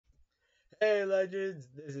Hey legends,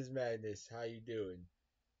 this is Madness. How you doing?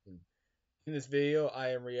 In this video, I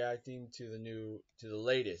am reacting to the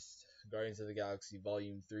latest Guardians of the Galaxy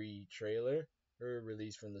Volume 3 trailer,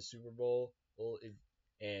 released from the Super Bowl.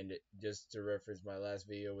 And just to reference my last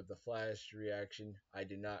video with the Flash reaction, I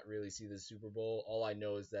did not really see the Super Bowl. All I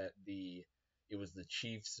know is that it was the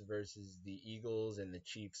Chiefs versus the Eagles, and the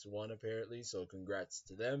Chiefs won apparently. So congrats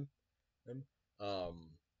to them. Um,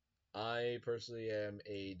 I personally am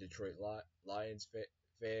a Detroit Lions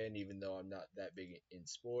fan, even though I'm not that big in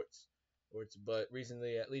sports. But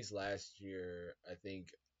recently, at least last year, I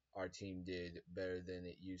think our team did better than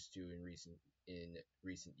it used to in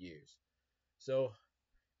recent years. So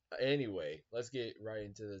anyway, let's get right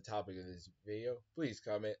into the topic of this video. Please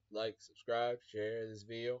comment, like, subscribe, share this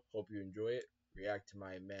video. Hope you enjoy it. React to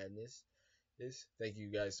my madness. Thank you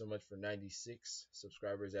guys so much for 96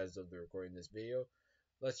 subscribers as of the recording of this video.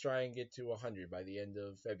 Let's try and get to 100 by the end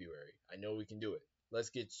of February. I know we can do it.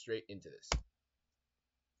 Let's get straight into this.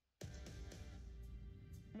 I'm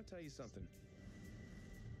gonna tell you something.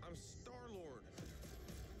 I'm Star-Lord.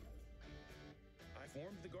 I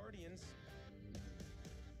formed the Guardians,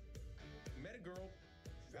 met a girl,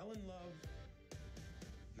 fell in love.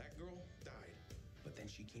 That girl died, but then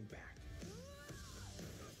she came back.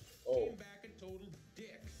 Oh. Came back a total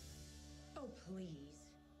dick. Oh, please.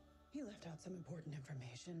 He left out some important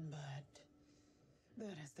information, but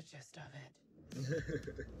that is the gist of it.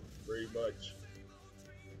 Very much.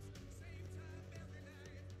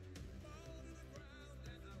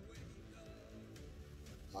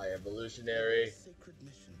 High evolutionary. His sacred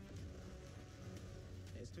mission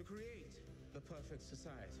is to create the perfect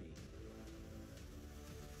society.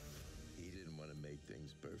 He didn't want to make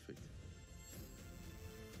things perfect.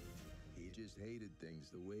 He just hated things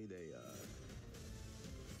the way they are.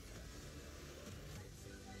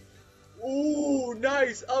 Ooh,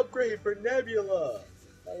 nice upgrade for Nebula.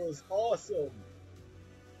 That was awesome.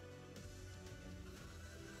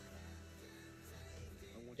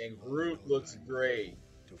 And Groot looks great.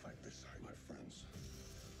 To fight beside my friends.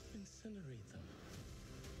 Incinerate them.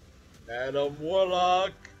 Adam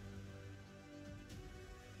Warlock.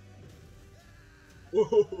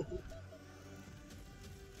 Ooh.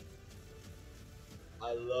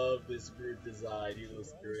 I love this Groot design. He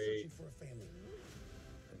looks great. Searching for a family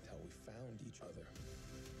until we found each other.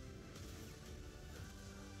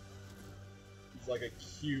 He's like a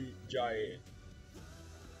cute giant.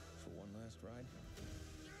 For one last ride.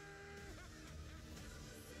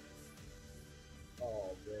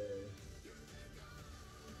 Oh man.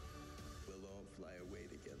 We'll all fly away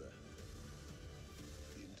together.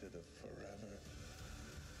 Into the forever.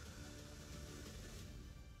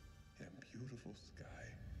 In a beautiful sky.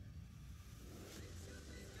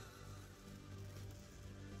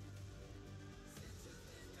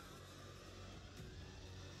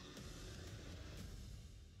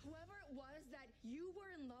 Whoever it was that you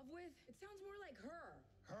were in love with, it sounds more like her.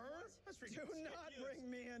 Her? That's Do not bring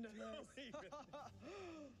me into this.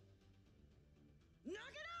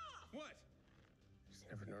 Knock it off! What? Just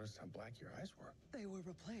never noticed how black your eyes were. They were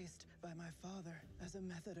replaced by my father as a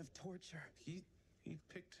method of torture. He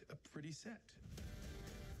picked a pretty set.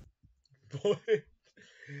 Boy.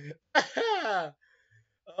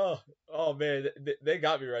 oh man, they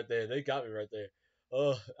got me right there. They got me right there.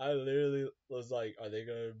 Oh, I literally was like, are they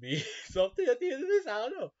gonna be something at the end of this? I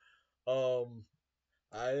don't know.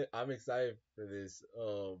 I'm excited for this.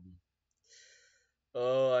 Oh,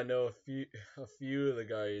 I know a few of the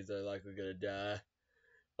Guardians are likely gonna die.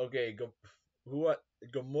 Okay,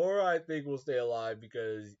 Gamora I think will stay alive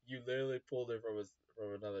because you literally pulled her from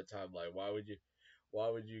another timeline. Why would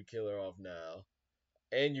you kill her off now?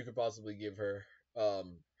 And you could possibly give her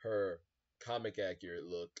comic accurate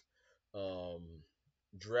look. Um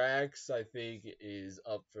Drax I think is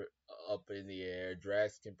up in the air.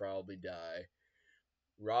 Drax can probably die.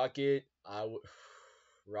 Rocket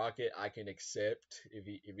Rocket I can accept if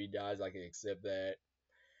he dies. I can accept that.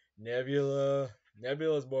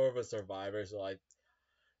 Nebula's more of a survivor, so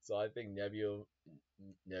I think Nebula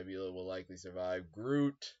will likely survive.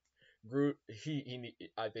 Groot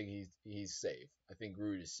I think he's safe. I think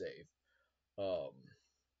Groot is safe. Um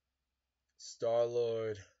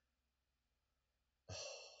Star-Lord.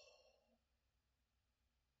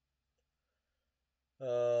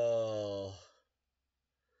 Oh.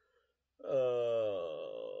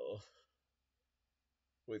 Oh.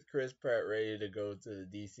 With Chris Pratt ready to go to the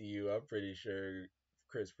DCU, I'm pretty sure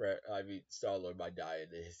Star-Lord might die in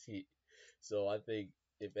this. So I think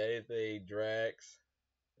if anything, Drax,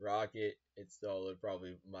 Rocket, and Star-Lord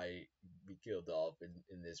probably might be killed off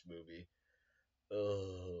in this movie.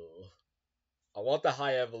 Oh. I want the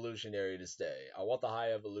High Evolutionary to stay. I want the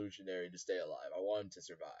High Evolutionary to stay alive. I want him to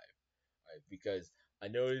survive, right? Because I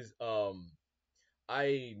noticed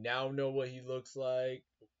I now know what he looks like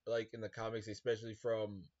in the comics, especially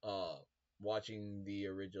from watching the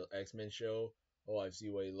original X-Men show. Oh, I see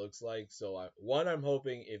what he looks like. So I'm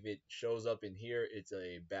hoping if it shows up in here, it's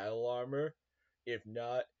a battle armor. If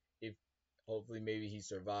not, if hopefully maybe he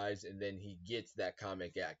survives and then he gets that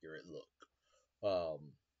comic accurate look. Um,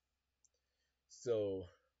 so,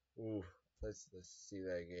 ooh, let's see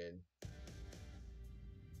that again. I'm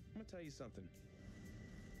gonna tell you something.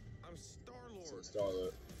 I'm Star-Lord. So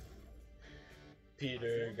Star-Lord,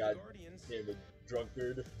 Peter got him a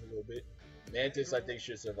drunkard a little bit. Mantis, I think,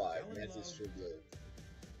 should survive. Mantis should live.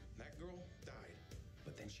 That girl died,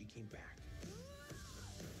 but then she came back.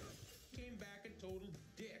 Came back a total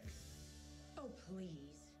dick. Oh, please.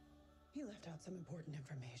 He left out some important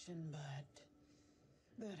information, but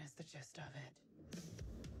that is the gist of it.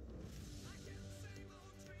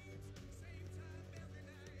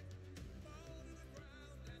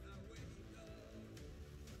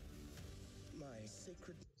 My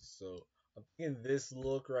sacred. So I'm thinking this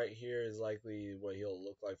look right here is likely what he'll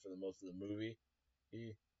look like for the most of the movie.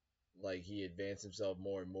 He advanced himself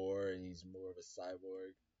more and more, and he's more of a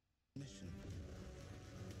cyborg. Mission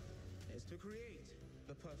is to create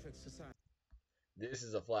the perfect society. This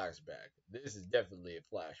is a flashback. This is definitely a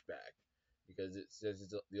flashback because it says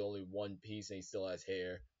it's the only one piece, and he still has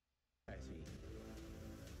hair.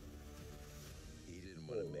 He didn't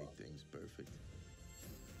want to make things perfect.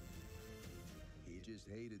 He just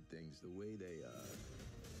hated things the way they are.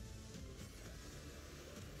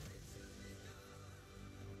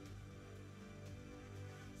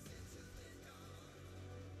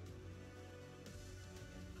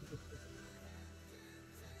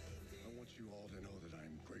 I want you all to know that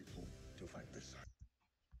I'm grateful to fight this.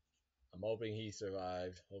 I'm hoping he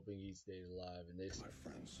survived, hoping he stays alive in this. My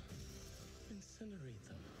friends. Incinerate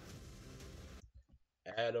them.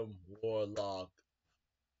 Adam Warlock.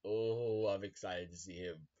 Oh, I'm excited to see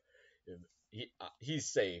him. He's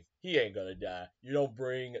safe. He ain't gonna die. You don't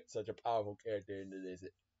bring such a powerful character into this.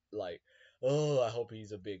 Like, oh, I hope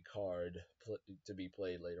he's a big card to be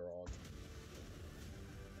played later on.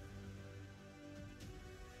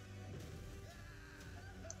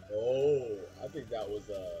 Oh, I think that was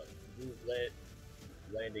a bootlet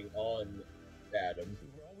landing on Adam. We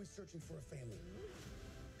were always searching for a family.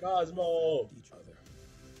 Cosmo! Found each other.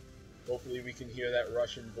 Hopefully we can hear that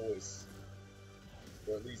Russian voice.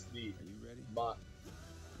 Or at least the Are you ready?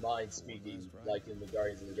 mind speaking, like in the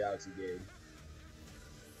Guardians of the Galaxy game.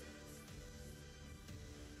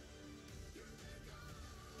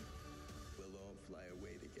 We'll all fly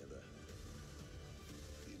away together.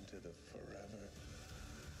 Into the forever.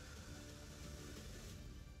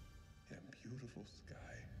 In a beautiful sky.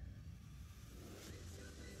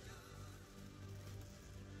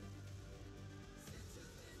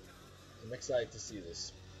 I'm excited to see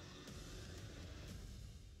this.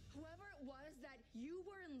 Whoever it was that you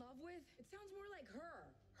were in love with, it sounds more like her.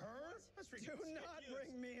 Her? That's Do ridiculous. not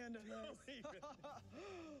bring me into this.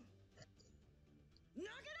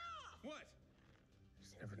 Knock it off! What?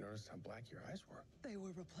 Just never noticed how black your eyes were. They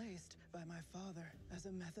were replaced by my father as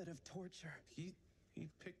a method of torture. He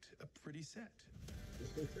picked a pretty set.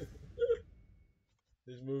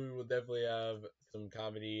 This movie will definitely have some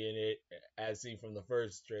comedy in it, as seen from the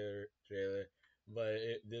first trailer. But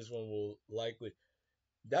this one will likely.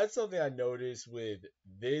 That's something I noticed with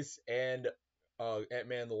this and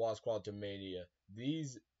Ant-Man and the Wasp: Quantumania.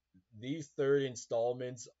 These third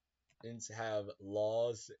installments have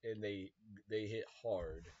laws, and they hit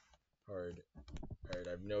hard.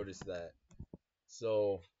 I've noticed that.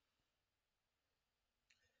 So,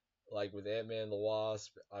 like with Ant-Man and the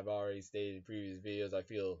Wasp, I've already stated in previous videos, I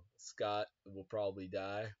feel Scott will probably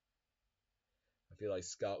die. I feel like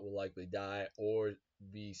Scott will likely die or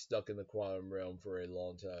be stuck in the quantum realm for a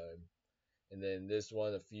long time. And then this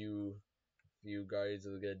one, a few Guardians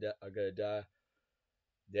are gonna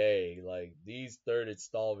die. Like these third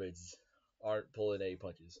installments aren't pulling any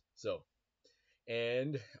punches. So,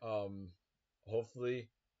 and hopefully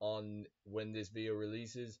on when this video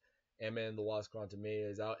releases, Ant-Man and the Wasp: Quantumania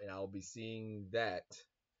is out, and I will be seeing that.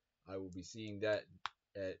 I will be seeing that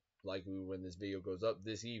at likely when this video goes up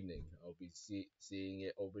this evening. I'll be seeing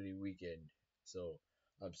it opening weekend. So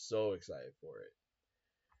I'm so excited for it.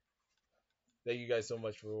 Thank you guys so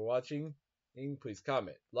much for watching. And please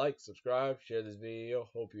comment, like, subscribe, share this video.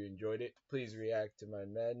 Hope you enjoyed it. Please react to my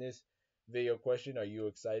madness. Video question: are you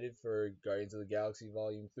excited for Guardians of the Galaxy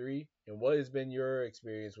Volume 3? And what has been your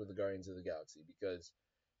experience with the Guardians of the Galaxy? Because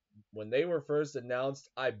when they were first announced,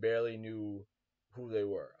 I barely knew who they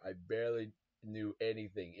were. I barely knew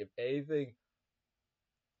anything. If anything,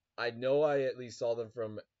 I know I at least saw them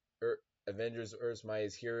from Avengers Earth's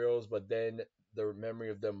Mightiest Heroes, but then the memory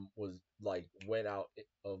of them was like went out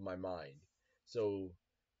of my mind. So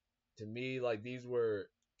to me, like these were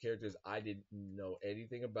characters I didn't know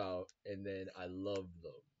anything about, and then I loved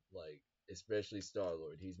them. Like especially Star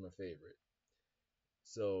Lord, he's my favorite.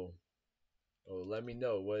 So, let me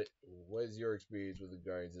know what is your experience with the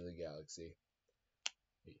Guardians of the Galaxy.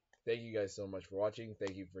 Thank you guys so much for watching.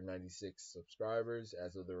 Thank you for 96 subscribers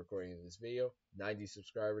as of the recording of this video. 90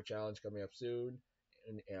 subscriber challenge coming up soon.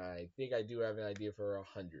 And I think I do have an idea for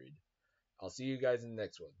 100. I'll see you guys in the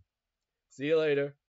next one. See you later.